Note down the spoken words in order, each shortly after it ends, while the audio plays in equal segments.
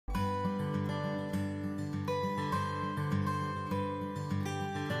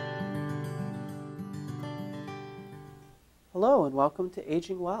Hello and welcome to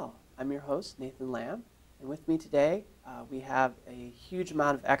Aging Well. I'm your host, Nathan Lamb, and with me today we have a huge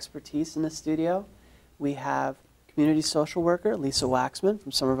amount of expertise in the studio. We have community social worker Lisa Waxman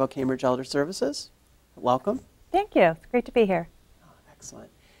from Somerville Cambridge Elder Services. Welcome. Thank you. It's great to be here. Oh, excellent.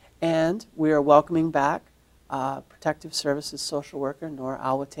 And we are welcoming back Protective Services social worker Nora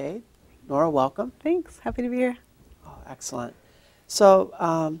Alwataid. Nora, welcome. Thanks. Happy to be here. Oh, excellent. So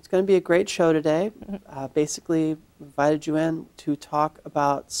it's going to be a great show today. Basically, we invited you in to talk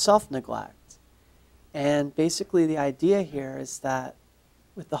about self-neglect. And basically the idea here is that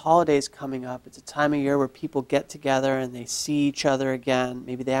with the holidays coming up, it's a time of year where people get together and they see each other again.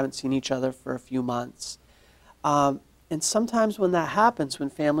 Maybe they haven't seen each other for a few months. And sometimes when that happens, when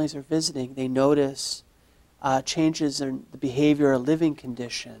families are visiting, they notice changes in the behavior or living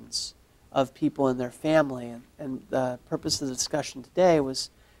conditions of people in their family. And the purpose of the discussion today was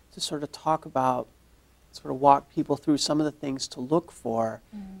to sort of talk about, sort of walk people through some of the things to look for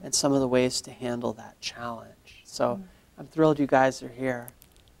and some of the ways to handle that challenge. So I'm thrilled you guys are here.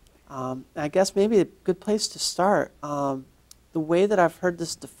 I guess maybe a good place to start, the way that I've heard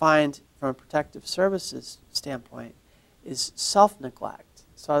this defined from a protective services standpoint is self-neglect.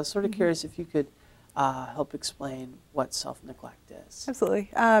 So I was sort of curious if you could help explain what self-neglect is. Absolutely.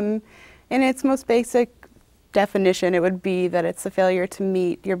 In its most basic definition, it would be that it's a failure to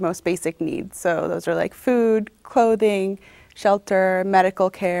meet your most basic needs. So those are like food, clothing, shelter, medical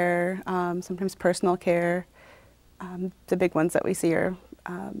care, sometimes personal care. The big ones that we see are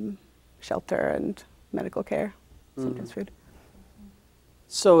shelter and medical care, sometimes food.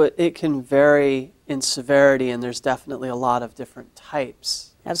 So it can vary in severity, and there's definitely a lot of different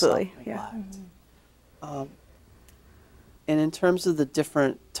types Absolutely, of yeah. self-neglect. And in terms of the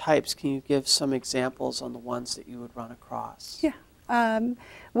different types, can you give some examples on the ones that you would run across? Yeah.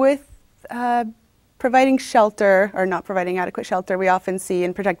 With providing shelter or not providing adequate shelter, we often see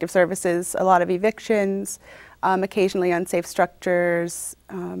in protective services a lot of evictions, occasionally unsafe structures,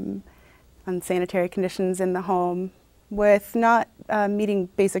 unsanitary conditions in the home. With not meeting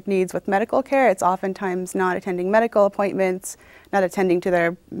basic needs with medical care, it's oftentimes not attending medical appointments, not attending to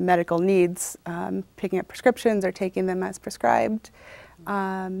their medical needs, picking up prescriptions or taking them as prescribed.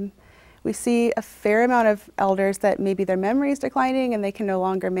 We see a fair amount of elders that maybe their memory is declining and they can no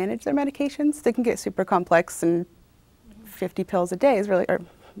longer manage their medications. They can get super complex, and 50 pills a day is really, or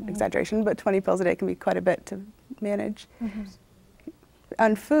exaggeration, but 20 pills a day can be quite a bit to manage.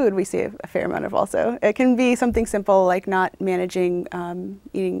 On food, we see a fair amount of also. It can be something simple like not managing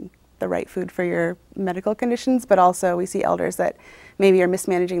eating the right food for your medical conditions, but also we see elders that maybe are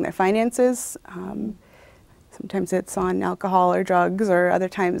mismanaging their finances. Sometimes it's on alcohol or drugs, or other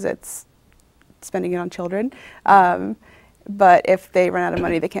times it's spending it on children. But if they run out of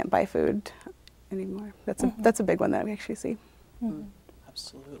money, they can't buy food anymore. That's a big one that we actually see.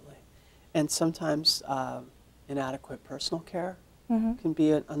 Absolutely. And sometimes inadequate personal care can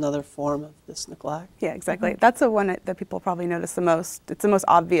be another form of this neglect. Yeah, exactly. That's the one that people probably notice the most. It's the most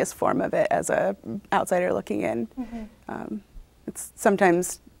obvious form of it as a outsider looking in. It's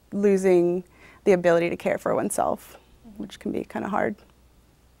sometimes losing the ability to care for oneself, which can be kind of hard.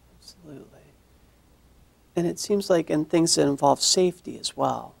 Absolutely. And it seems like in things that involve safety as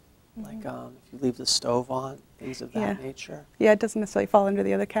well, like if you leave the stove on, things of that nature. Yeah, it doesn't necessarily fall under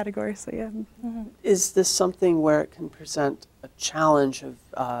the other category, so yeah. Is this something where it can present a challenge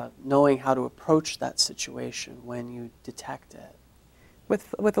of knowing how to approach that situation when you detect it?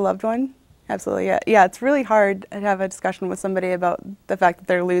 With a loved one? Absolutely, yeah. Yeah, it's really hard to have a discussion with somebody about the fact that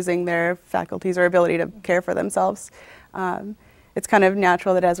they're losing their faculties or ability to care for themselves. It's kind of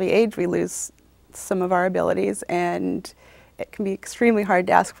natural that as we age, we lose some of our abilities, and it can be extremely hard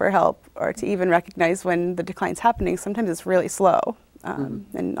to ask for help or to even recognize when the decline's happening. Sometimes it's really slow,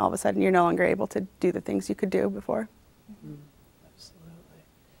 and all of a sudden you're no longer able to do the things you could do before. Absolutely.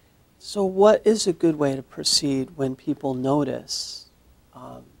 So what is a good way to proceed when people notice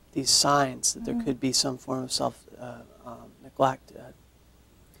these signs that there could be some form of self-neglect?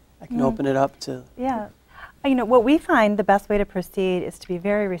 I can open it up to... Yeah. You know, what we find the best way to proceed is to be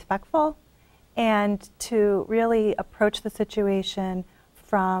very respectful and to really approach the situation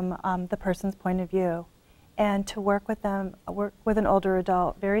from the person's point of view, and to work with them, work with an older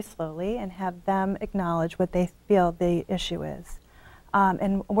adult very slowly and have them acknowledge what they feel the issue is,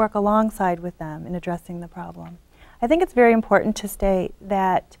 and work alongside with them in addressing the problem. I think it's very important to state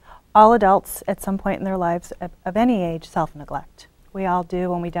that all adults at some point in their lives of any age self-neglect. We all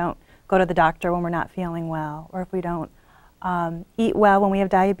do when we don't go to the doctor when we're not feeling well, or if we don't eat well when we have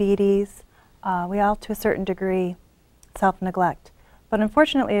diabetes. We all, to a certain degree, self-neglect. But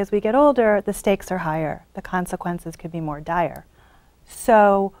unfortunately, as we get older, the stakes are higher. The consequences could be more dire.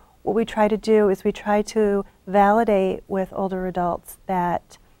 So what we try to do is we try to validate with older adults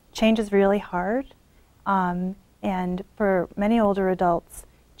that change is really hard. And for many older adults,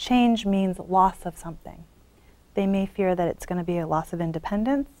 change means loss of something. They may fear that it's going to be a loss of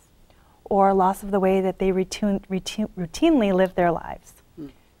independence or a loss of the way that they routinely live their lives.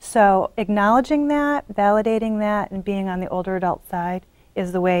 So acknowledging that, validating that, and being on the older adult side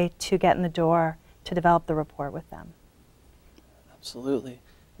is the way to get in the door to develop the rapport with them. Absolutely.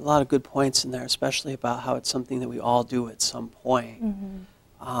 A lot of good points in there, especially about how it's something that we all do at some point.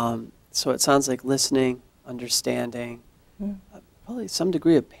 So it sounds like listening, understanding, probably some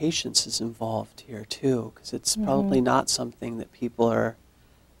degree of patience is involved here too, because it's probably not something that people are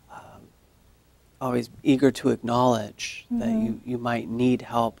always eager to acknowledge, that you might need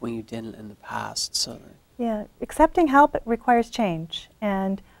help when you didn't in the past. So yeah, accepting help requires change,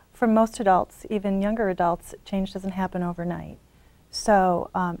 and for most adults, even younger adults, change doesn't happen overnight. So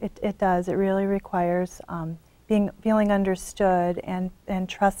it does. It really requires feeling understood and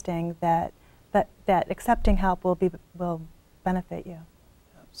trusting that accepting help will benefit you.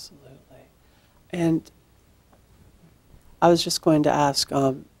 Absolutely. And I was just going to ask,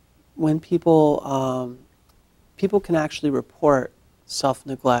 when people can actually report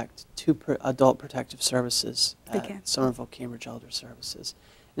self-neglect to Adult Protective Services at Somerville Cambridge Elder Services,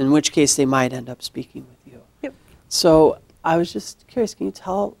 in which case they might end up speaking with you. Yep. So I was just curious, can you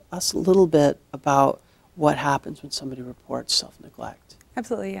tell us a little bit about what happens when somebody reports self-neglect?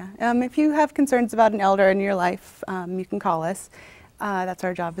 Absolutely, yeah. If you have concerns about an elder in your life, you can call us. That's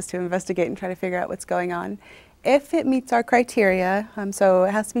our job, is to investigate and try to figure out what's going on. If it meets our criteria, so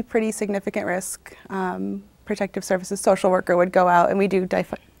it has to be pretty significant risk, Protective Services social worker would go out, and we do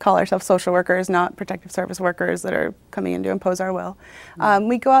call ourselves social workers, not protective service workers that are coming in to impose our will.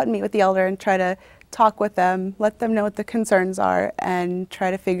 We go out and meet with the elder and try to talk with them, let them know what the concerns are, and try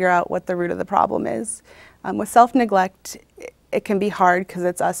to figure out what the root of the problem is. With self-neglect, it can be hard because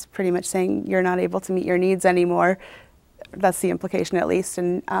it's us pretty much saying you're not able to meet your needs anymore. That's the implication, at least,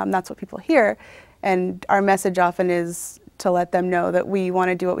 and that's what people hear. And our message often is to let them know that we want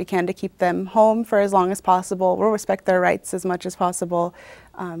to do what we can to keep them home for as long as possible. We'll respect their rights as much as possible.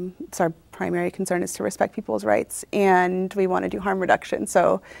 So our primary concern is to respect people's rights, and we want to do harm reduction.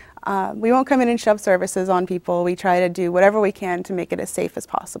 So we won't come in and shove services on people. We try to do whatever we can to make it as safe as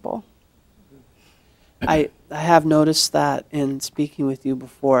possible. I have noticed that in speaking with you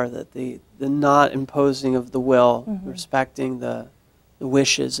before, that the not imposing of the will, respecting the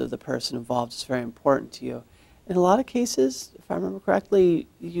wishes of the person involved is very important to you. In a lot of cases, if I remember correctly,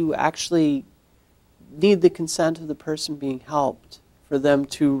 you actually need the consent of the person being helped for them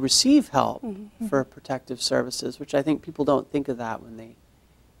to receive help for protective services, which I think people don't think of that when they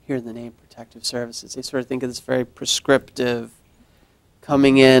hear the name protective services. They sort of think of this very prescriptive,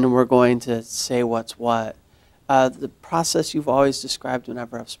 coming in and we're going to say what's what. The process you've always described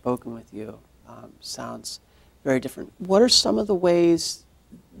whenever I've spoken with you sounds very different. What are some of the ways,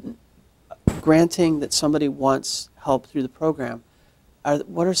 granting that somebody wants help through the program,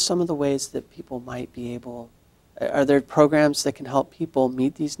 what are some of the ways that people might be able, are there programs that can help people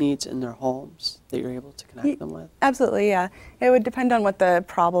meet these needs in their homes that you're able to connect them with? Absolutely, yeah. It would depend on what the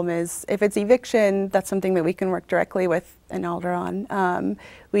problem is. If it's eviction, that's something that we can work directly with an elder on.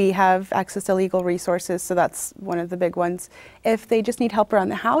 We have access to legal resources, so that's one of the big ones. If they just need help around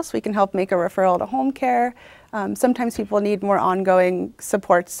the house, we can help make a referral to home care. Sometimes people need more ongoing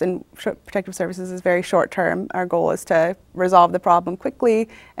supports, and Protective Services is very short term. Our goal is to resolve the problem quickly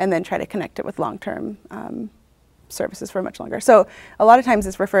and then try to connect it with long-term services for much longer. So a lot of times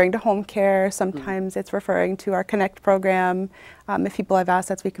it's referring to home care, sometimes it's referring to our Connect program. If people have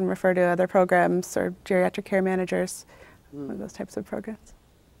assets, we can refer to other programs or geriatric care managers, one of those types of programs.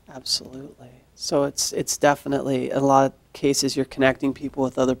 Absolutely. So it's definitely, in a lot of cases, you're connecting people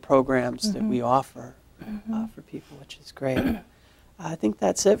with other programs that we offer for people, which is great. I think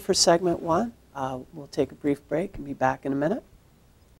that's it for segment one. We'll take a brief break and be back in a minute.